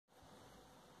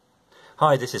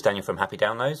Hi, this is Daniel from Happy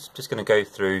Downloads. Just going to go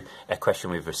through a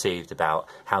question we've received about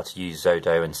how to use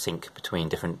Xodo and sync between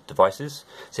different devices.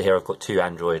 So here I've got two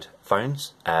Android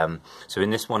phones. So in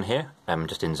this one here, I'm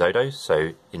just in Xodo.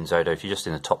 So in Xodo, if you're just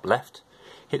in the top left,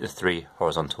 hit the three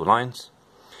horizontal lines.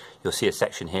 You'll see a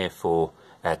section here for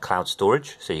cloud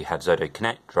storage. So you have Xodo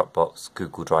Connect, Dropbox,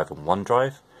 Google Drive and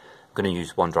OneDrive. I'm going to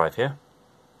use OneDrive here.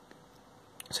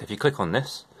 So if you click on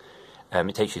this,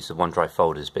 it takes you to the OneDrive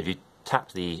folders, but if you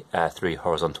tap the three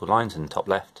horizontal lines in the top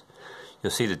left, you'll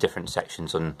see the different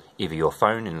sections on either your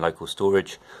phone in local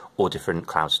storage or different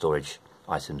cloud storage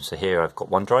items. So here I've got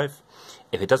OneDrive.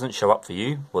 If it doesn't show up for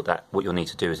you, what you'll need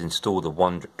to do is install the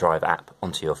OneDrive app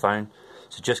onto your phone.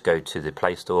 So just go to the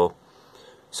Play Store,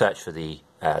 search for the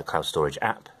cloud storage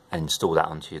app and install that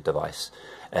onto your device.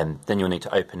 Then you'll need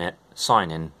to open it, sign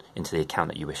in into the account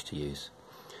that you wish to use.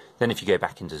 Then if you go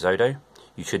back into Xodo,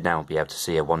 you should now be able to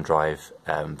see a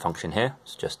OneDrive function here.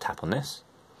 So just tap on this.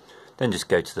 Then just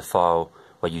go to the file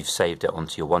where you've saved it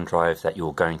onto your OneDrive that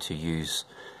you're going to use.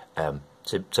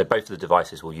 So both of the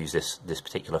devices will use this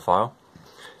particular file.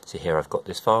 So here I've got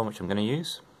this file which I'm going to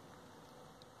use.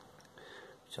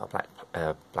 Which is our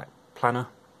black planner.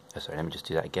 Oh, sorry, let me just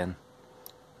do that again.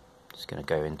 Just going to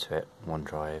go into it,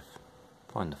 OneDrive,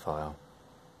 find the file.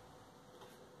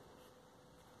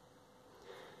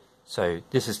 So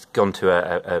this has gone to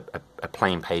a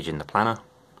plain page in the planner.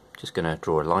 Just going to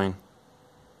draw a line.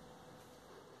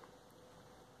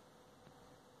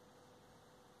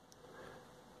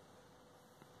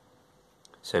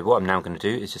 So what I'm now going to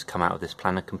do is just come out of this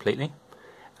planner completely.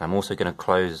 And I'm also going to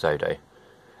close Xodo.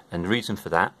 And the reason for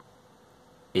that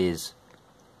is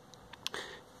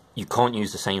you can't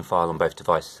use the same file on both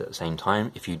devices at the same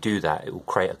time. If you do that, it will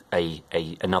create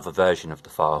another version of the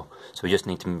file. So we just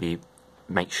need to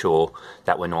make sure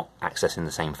that we're not accessing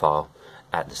the same file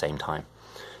at the same time.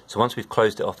 So once we've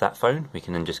closed it off that phone, we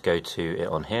can then just go to it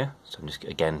on here. So I'm just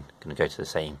again going to go to the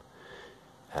same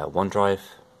OneDrive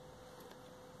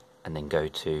and then go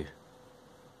to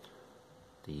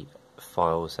the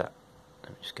files that,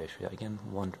 let me just go through that again,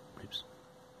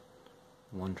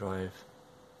 OneDrive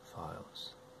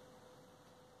files.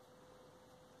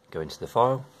 Go into the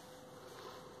file.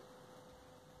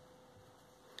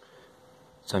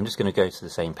 So I'm just going to go to the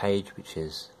same page, which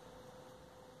is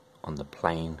on the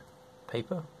plain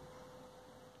paper,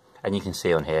 and you can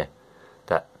see on here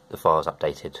that the file is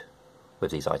updated with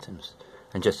these items.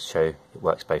 And just to show it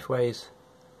works both ways,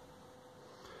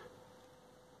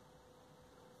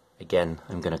 again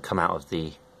I'm going to come out of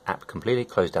the app completely,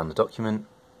 close down the document,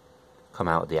 come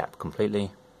out of the app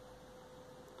completely,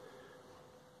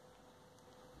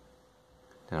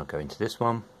 then I'll go into this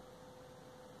one.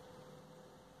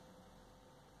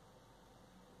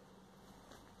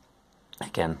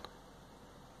 Again,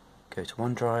 go to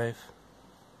OneDrive,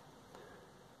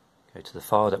 go to the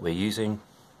file that we're using,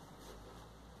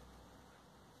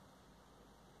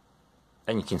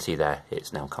 and you can see there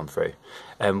it's now come through.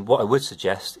 What I would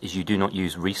suggest is you do not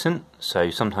use recent,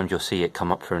 so sometimes you'll see it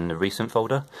come up from the recent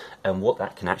folder, and what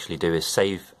that can actually do is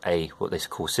save what they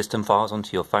call system files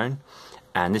onto your phone,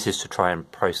 and this is to try and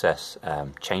process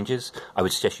changes. I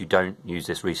would suggest you don't use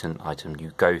this recent item.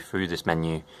 You go through this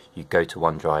menu, you go to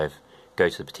OneDrive, go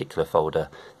to the particular folder.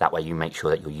 That way you make sure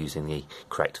that you're using the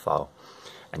correct file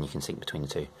and you can sync between the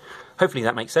two. Hopefully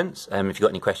that makes sense. If you've got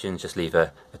any questions, just leave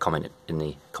a comment in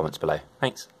the comments below.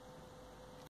 Thanks.